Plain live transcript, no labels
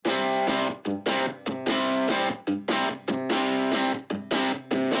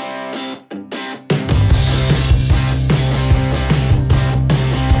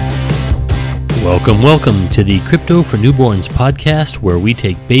Welcome to the Crypto for Newborns podcast, where we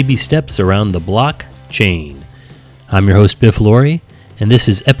take baby steps around the blockchain. I'm your host, Biff Laurie, and this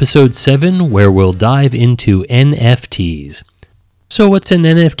is episode 7, where we'll dive into NFTs. So what's an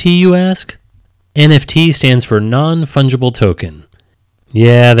NFT, you ask? NFT stands for non-fungible token.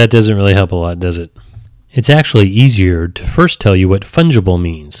 Yeah, that doesn't really help a lot, does it? It's actually easier to first tell you what fungible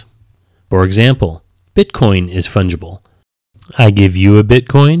means. For example, Bitcoin is fungible. I give you a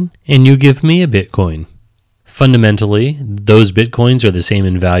Bitcoin, and you give me a Bitcoin. Fundamentally, those Bitcoins are the same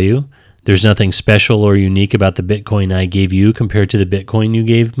in value. There's nothing special or unique about the Bitcoin I gave you compared to the Bitcoin you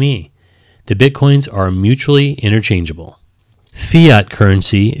gave me. The Bitcoins are mutually interchangeable. Fiat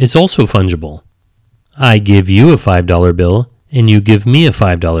currency is also fungible. I give you a $5 bill, and you give me a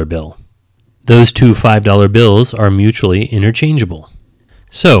 $5 bill. Those two $5 bills are mutually interchangeable.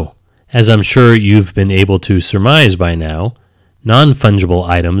 So, as I'm sure you've been able to surmise by now, non-fungible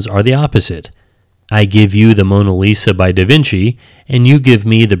items are the opposite. I give you the Mona Lisa by Da Vinci, and you give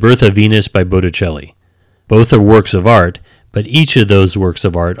me the Birth of Venus by Botticelli. Both are works of art, but each of those works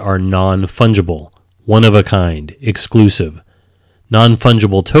of art are non-fungible, one-of-a-kind, exclusive.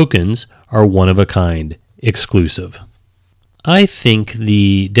 Non-fungible tokens are one-of-a-kind, exclusive. I think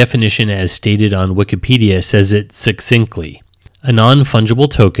the definition as stated on Wikipedia says it succinctly. A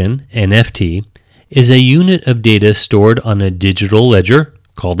non-fungible token, NFT, is a unit of data stored on a digital ledger,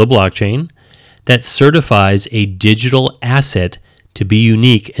 called a blockchain, that certifies a digital asset to be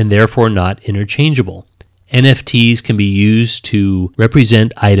unique and therefore not interchangeable. NFTs can be used to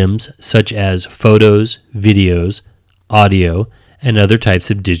represent items such as photos, videos, audio, and other types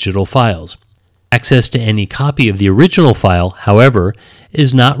of digital files. Access to any copy of the original file, however,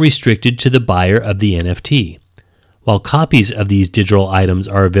 is not restricted to the buyer of the NFT. While copies of these digital items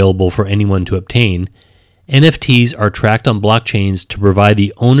are available for anyone to obtain, NFTs are tracked on blockchains to provide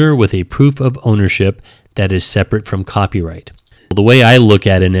the owner with a proof of ownership that is separate from copyright. The way I look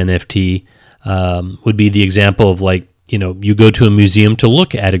at an NFT would be the example of you go to a museum to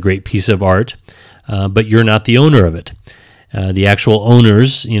look at a great piece of art, but you're not the owner of it. The actual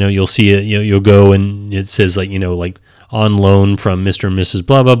owners, you'll see it, you'll go and it says on loan from Mr. and Mrs.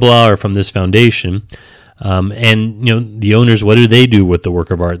 blah, blah, blah, or from this foundation. The owners, what do they do with the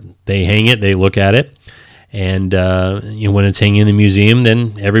work of art? They hang it, they look at it, and when it's hanging in the museum,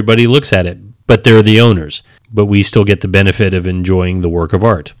 then everybody looks at it. But they're the owners, but we still get the benefit of enjoying the work of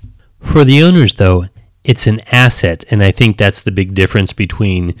art. For the owners, though, it's an asset, and I think that's the big difference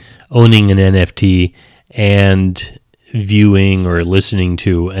between owning an NFT and viewing or listening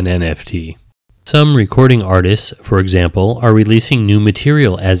to an NFT. Some recording artists, for example, are releasing new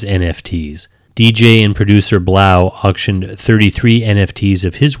material as NFTs. DJ and producer Blau auctioned 33 NFTs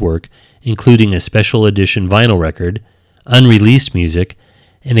of his work, including a special edition vinyl record, unreleased music,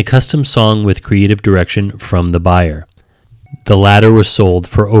 and a custom song with creative direction from the buyer. The latter was sold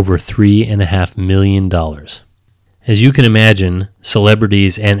for over $3.5 million. As you can imagine,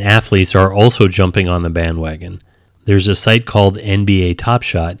 celebrities and athletes are also jumping on the bandwagon. There's a site called NBA Top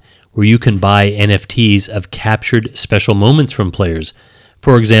Shot where you can buy NFTs of captured special moments from players.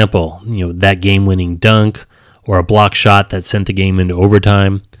 For example, that game-winning dunk or a block shot that sent the game into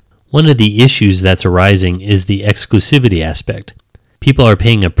overtime. One of the issues that's arising is the exclusivity aspect. People are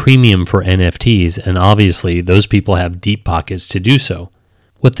paying a premium for NFTs, and obviously those people have deep pockets to do so.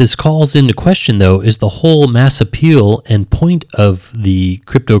 What this calls into question, though, is the whole mass appeal and point of the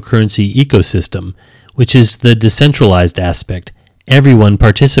cryptocurrency ecosystem, which is the decentralized aspect. Everyone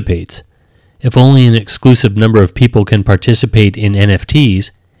participates. If only an exclusive number of people can participate in NFTs,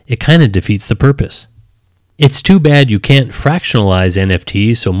 it kind of defeats the purpose. It's too bad you can't fractionalize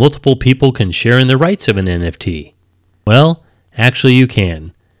NFTs so multiple people can share in the rights of an NFT. Well, actually you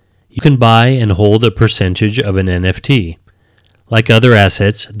can. You can buy and hold a percentage of an NFT. Like other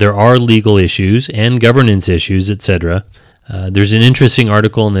assets, there are legal issues and governance issues, etc. There's an interesting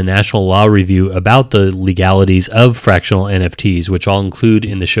article in the National Law Review about the legalities of fractional NFTs, which I'll include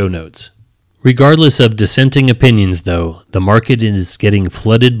in the show notes. Regardless of dissenting opinions, though, the market is getting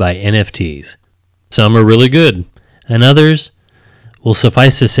flooded by NFTs. Some are really good, and others, well,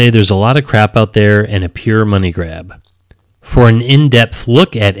 suffice to say there's a lot of crap out there and a pure money grab. For an in-depth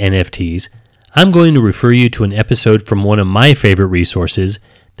look at NFTs, I'm going to refer you to an episode from one of my favorite resources,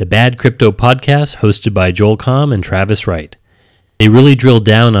 the Bad Crypto Podcast, hosted by Joel Comm and Travis Wright. They really drill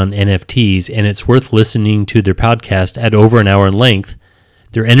down on NFTs, and it's worth listening to their podcast at over an hour in length.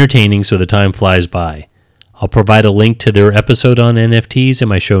 They're entertaining, so the time flies by. I'll provide a link to their episode on NFTs in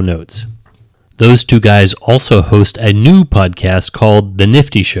my show notes. Those two guys also host a new podcast called The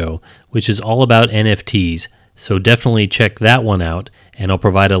Nifty Show, which is all about NFTs, so definitely check that one out, and I'll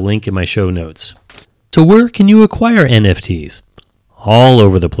provide a link in my show notes. So where can you acquire NFTs? All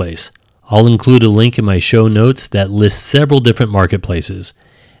over the place. I'll include a link in my show notes that lists several different marketplaces.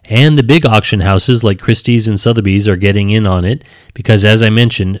 And the big auction houses like Christie's and Sotheby's are getting in on it because, as I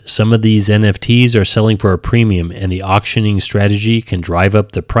mentioned, some of these NFTs are selling for a premium and the auctioning strategy can drive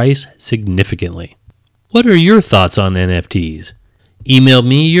up the price significantly. What are your thoughts on NFTs? Email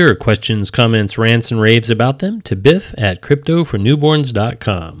me your questions, comments, rants, and raves about them to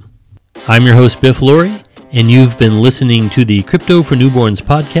biff@cryptofornewborns.com. I'm your host, Biff Laurie, and you've been listening to the Crypto for Newborns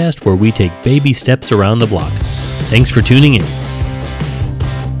podcast, where we take baby steps around the block. Thanks for tuning in.